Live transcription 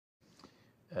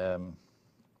Um,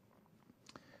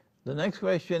 the next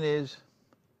question is,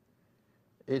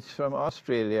 it's from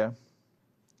Australia.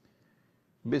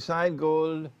 Beside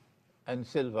gold and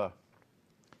silver,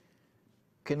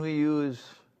 can we use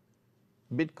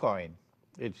Bitcoin?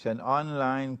 It's an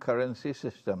online currency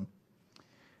system,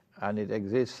 and it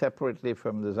exists separately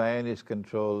from the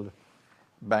Zionist-controlled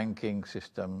banking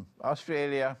system.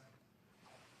 Australia,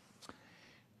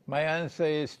 my answer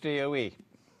is stay away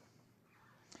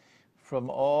from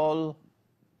all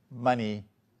money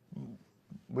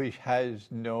which has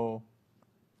no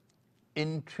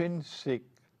intrinsic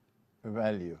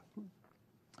value.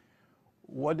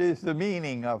 What is the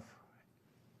meaning of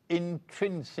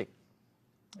intrinsic?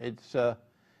 It's an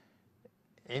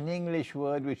English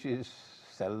word which is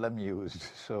seldom used,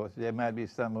 so there might be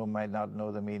some who might not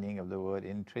know the meaning of the word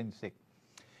intrinsic.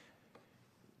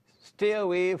 Stay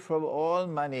away from all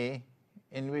money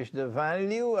in which the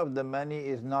value of the money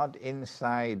is not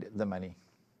inside the money.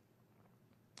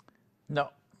 No.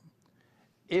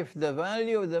 If the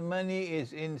value of the money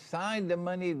is inside the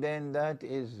money, then that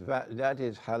is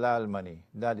halal money,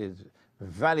 that is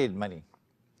valid money.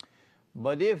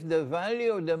 But if the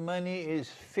value of the money is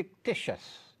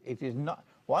fictitious, it is not,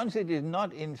 once it is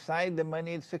not inside the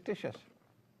money, it's fictitious.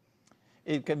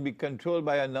 It can be controlled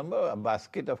by a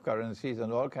basket of currencies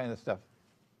and all kinds of stuff.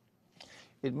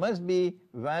 It must be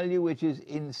value which is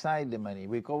inside the money,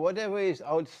 because whatever is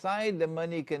outside the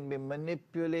money can be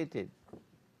manipulated.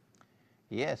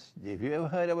 Yes, have you ever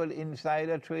heard about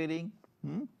insider trading?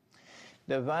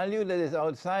 The value that is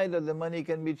outside of the money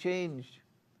can be changed,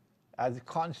 as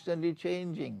constantly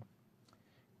changing,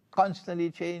 constantly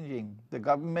changing. The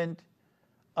government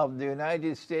of the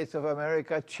United States of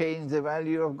America changed the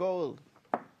value of gold.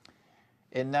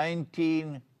 In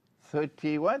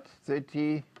 1930, what?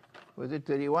 30, was it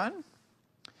 31?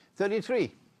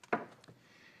 33.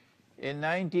 In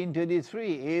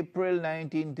 1933, April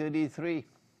 1933,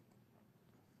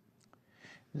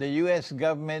 the US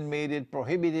government made it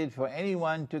prohibited for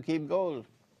anyone to keep gold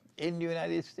in the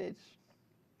United States.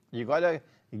 You got to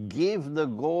give the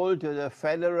gold to the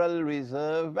Federal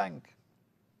Reserve Bank.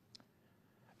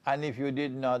 And if you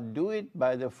did not do it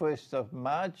by the 1st of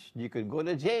March, you could go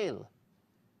to jail.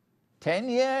 10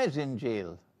 years in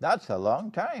jail. That's a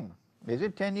long time. Is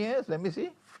it 10 years? Let me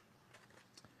see.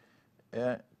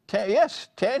 Yes,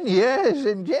 10 years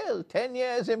in jail, 10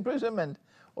 years imprisonment,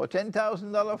 or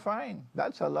 $10,000 fine.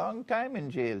 That's a long time in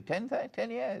jail, 10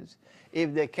 years,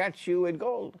 if they catch you with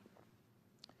gold.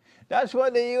 That's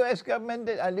what the US government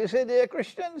did. And they say they're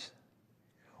Christians?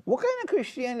 What kind of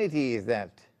Christianity is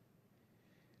that?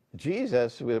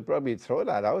 Jesus will probably throw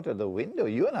that out of the window.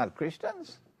 You're not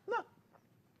Christians. No.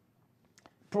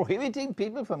 Prohibiting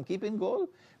people from keeping gold?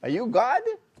 Are you God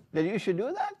that you should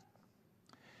do that?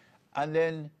 And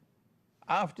then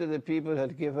after the people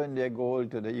had given their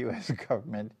gold to the US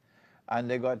government, and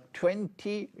they got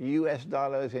 $20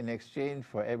 US in exchange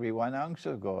for every 1 ounce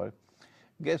of gold,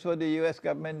 guess what the US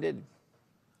government did?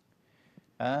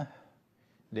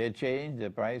 They changed the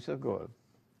price of gold,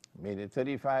 made it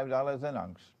 $35 an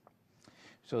ounce.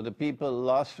 So the people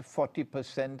lost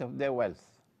 40% of their wealth.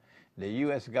 The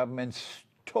US government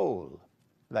stole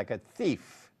like a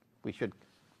thief. We should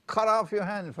cut off your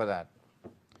hand for that.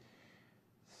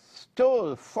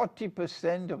 Stole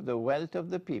 40% of the wealth of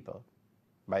the people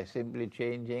by simply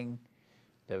changing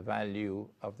the value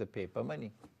of the paper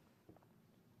money.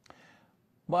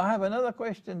 But I have another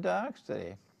question to ask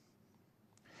today.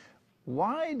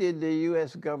 Why did the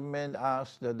US government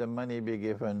ask that the money be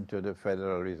given to the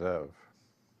Federal Reserve?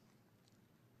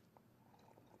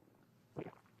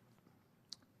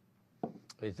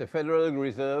 Is the Federal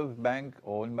Reserve Bank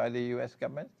owned by the US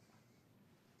government?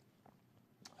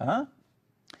 Huh?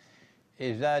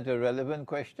 Is that a relevant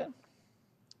question?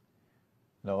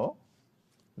 No.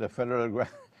 The Federal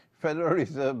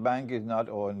Reserve Bank is not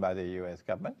owned by the US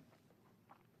government.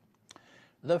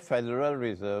 The Federal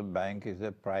Reserve Bank is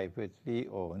a privately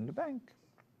owned bank.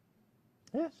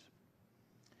 Yes.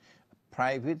 A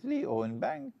privately owned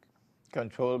bank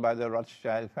controlled by the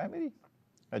Rothschild family,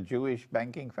 a Jewish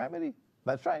banking family.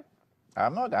 That's right.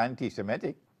 I'm not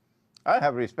anti-Semitic. I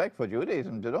have respect for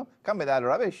Judaism, you know. Come with that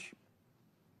rubbish.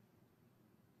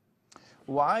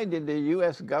 Why did the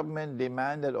US government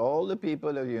demand that all the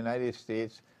people of the United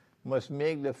States must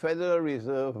make the Federal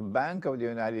Reserve Bank of the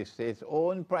United States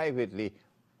owned privately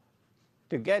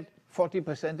to get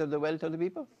 40% of the wealth of the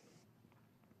people?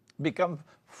 Become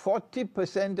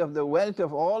 40% of the wealth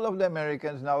of all of the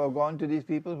Americans now have gone to these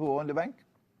people who own the bank?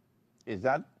 Is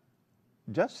that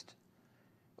just?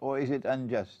 Or is it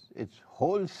unjust? It's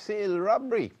wholesale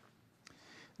robbery.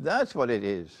 That's what it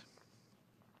is.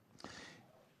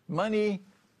 Money,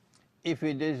 if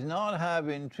it does not have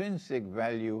intrinsic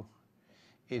value,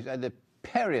 is at the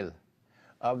peril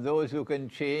of those who can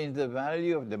change the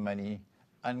value of the money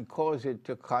and cause it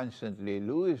to constantly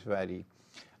lose value.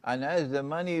 And as the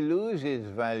money loses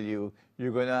value,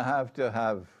 you're going to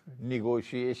have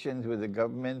negotiations with the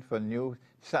government for new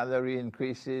salary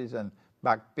increases and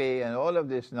back pay and all of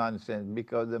this nonsense,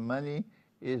 because the money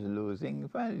is losing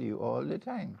value all the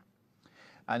time.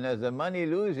 And as the money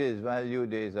loses value,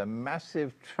 there is a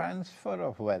massive transfer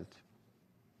of wealth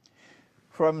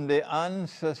from the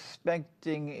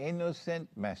unsuspecting innocent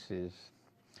masses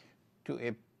to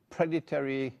a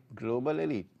predatory global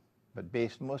elite, but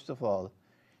based most of all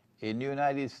in the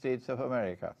United States of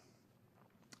America,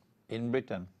 in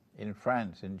Britain, in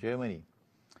France, in Germany,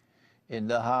 in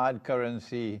the hard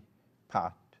currency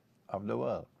part of the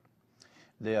world.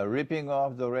 They are ripping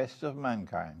off the rest of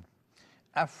mankind.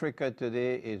 Africa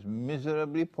today is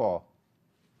miserably poor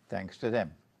thanks to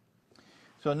them.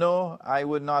 So no, I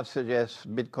would not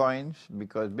suggest bitcoins,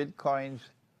 because bitcoins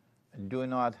do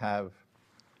not have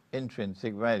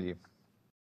intrinsic value.